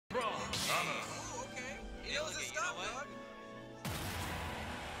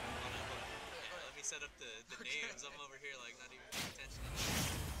the names. I'm over here like not even paying attention.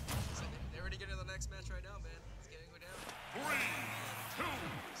 So they're ready to get into the next match right now, man. It's getting go down. 3, 2,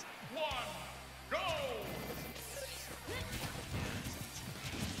 1, go!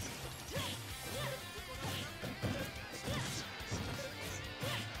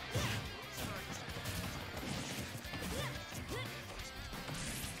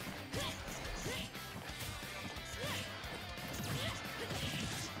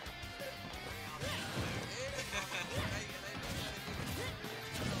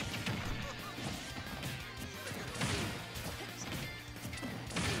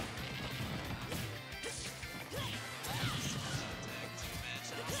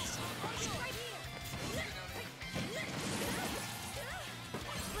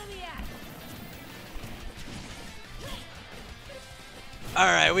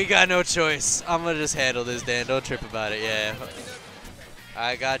 Alright, we got no choice. I'm gonna just handle this, Dan. Don't trip about it, yeah.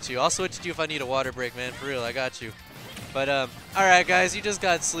 I got you. I'll switch to you if I need a water break, man. For real, I got you. But, alright, guys, you just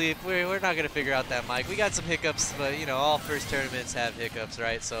got sleep. We're not gonna figure out that mic. We got some hiccups, but, you know, all first tournaments have hiccups,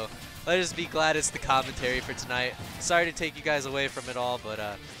 right? So, let's just be glad it's the commentary for tonight. Sorry to take you guys away from it all, but,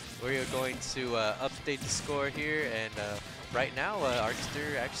 we're going to update the score here, and right now,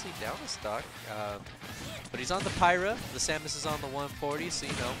 Arkistor actually down a stock. But he's on the Pyra. The Samus is on the 140, so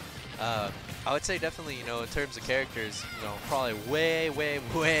you know, I would say definitely, you know, in terms of characters, you know, probably way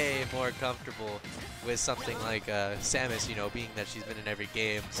more comfortable with something like Samus, you know, being that she's been in every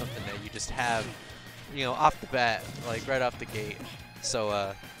game, something that you just have, you know, off the bat, like right off the gate.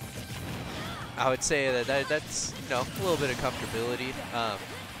 So I would say that's, you know, a little bit of comfortability.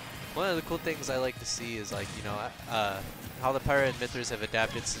 One of the cool things I like to see is, like, you know, how the Pyra and Mythras have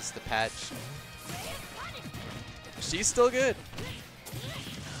adapted since the patch. She's still good.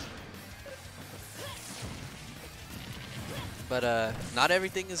 But not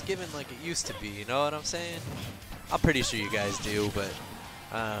everything is given like it used to be, you know what I'm saying? I'm pretty sure you guys do, but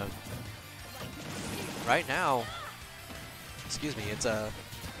right now, excuse me, it's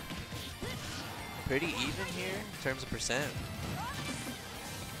pretty even here in terms of percent.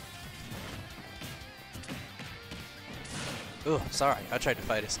 Ooh, sorry, I tried to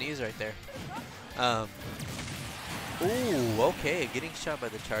fight a sneeze right there. Ooh, okay, getting shot by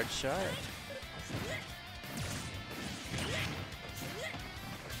the charge shot.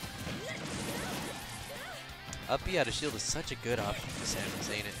 Up B out of shield is such a good option for Samus,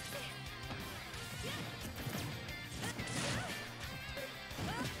 ain't it?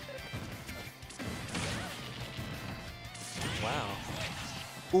 Wow.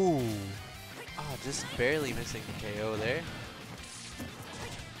 Ooh. Oh, just barely missing the KO there.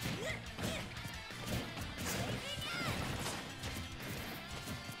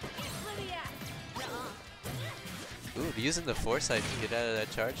 Ooh, using the foresight to get out of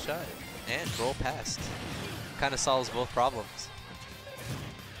that charge shot and roll past. Kind of solves both problems.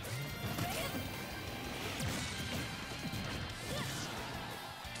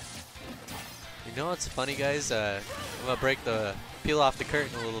 You know what's funny, guys? I'm gonna peel off the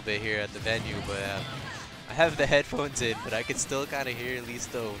curtain a little bit here at the venue, but I have the headphones in, but I can still kind of hear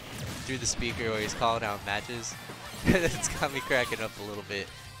Listo through the speaker where he's calling out matches. It's got me cracking up a little bit.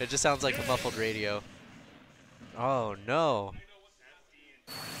 It just sounds like a muffled radio. Oh no.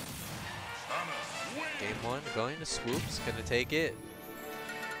 Game 1 going to Swoops, gonna take it.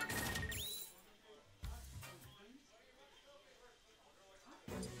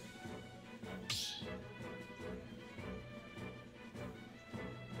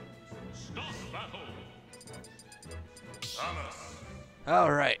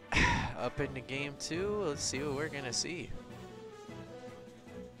 All right, up into game 2. Let's see what we're gonna see.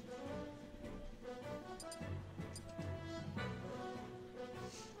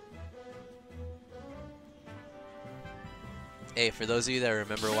 Hey, for those of you that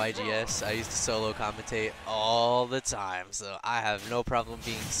remember YGS, I used to solo commentate all the time, so I have no problem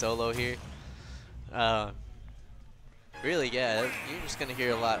being solo here. Really, yeah, you're just gonna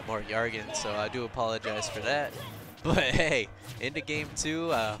hear a lot more jargon, so I do apologize for that. But hey, into game 2,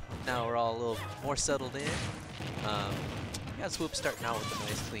 now we're all a little more settled in. Got Swoops starting out with a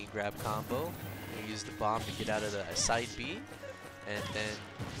nice clean grab combo. We use the bomb to get out of the side B, and then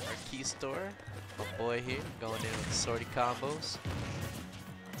Arkistor, my boy here, going in with the sortie combos.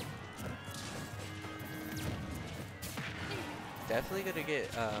 Definitely gonna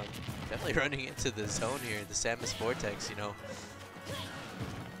get, definitely running into the zone here, the Samus Vortex, you know.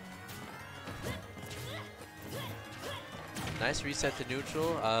 Nice reset to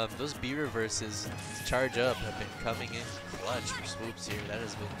neutral. Those B reverses to charge up have been coming in clutch for Swoops here. That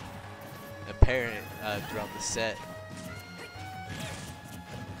has been apparent throughout the set.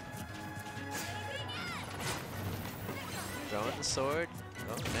 Throwing the sword.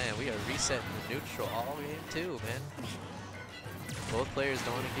 Oh man, we are resetting the neutral all game too, man. Both players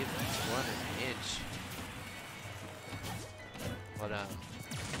don't want to give each one an inch. But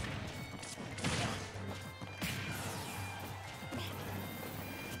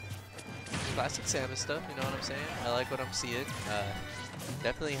classic Samus stuff, you know what I'm saying? I like what I'm seeing.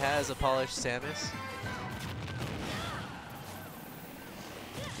 Definitely has a polished Samus.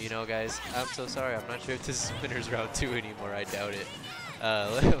 You know, guys, I'm so sorry. I'm not sure if this is winners round 2 anymore. I doubt it.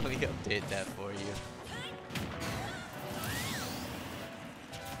 Let me update that for you.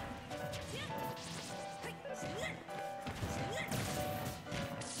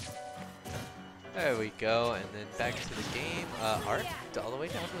 There we go, and then back to the game. Ark all the way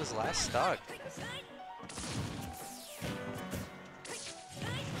down to his last stock.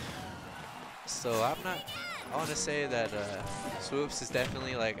 So I want to say that Swoops is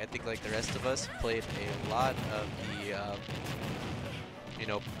definitely, like, I think like the rest of us, played a lot of the, you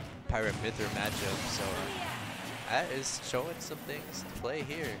know, Pirate Mythr matchup. So that is showing some things to play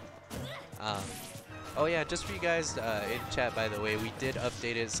here. Oh yeah, just for you guys in chat, by the way, we did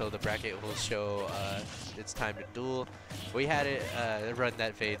update it so the bracket will show it's time to duel. We had it run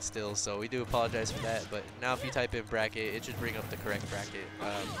that fade still, so we do apologize for that. But now if you type in bracket, it should bring up the correct bracket.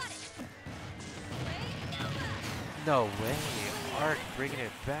 No way, Ark bringing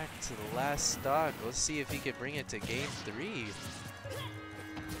it back to the last stock. Let's see if he can bring it to game 3.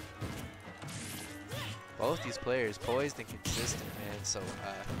 Both these players poised and consistent, man. So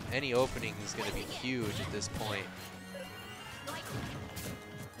any opening is going to be huge at this point.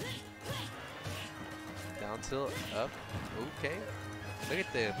 Down tilt, up. Okay. Look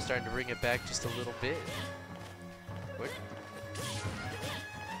at them starting to bring it back just a little bit. Quick.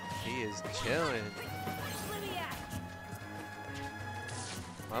 He is chilling.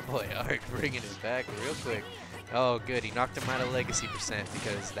 My boy Ark bringing it back real quick. Oh, good. He knocked him out of legacy percent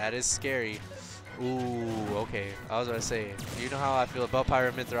because that is scary. Ooh, okay. I was gonna say, you know how I feel about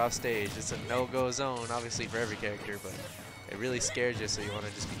Pirate Mythr off stage. It's a no-go zone, obviously for every character, but it really scares you, so you want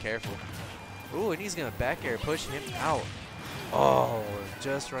to just be careful. Ooh, and he's gonna back air push him out. Oh,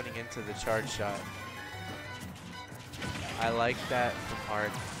 just running into the charge shot. I like that from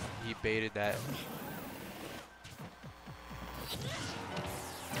Ark. He baited that.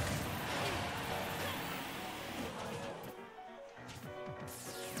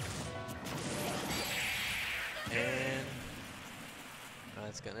 And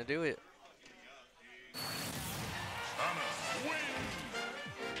that's gonna do it. Samus wins.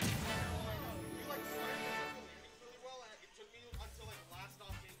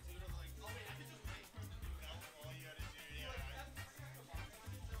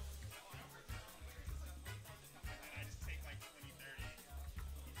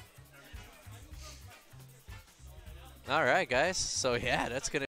 All right, guys. So yeah, that's gonna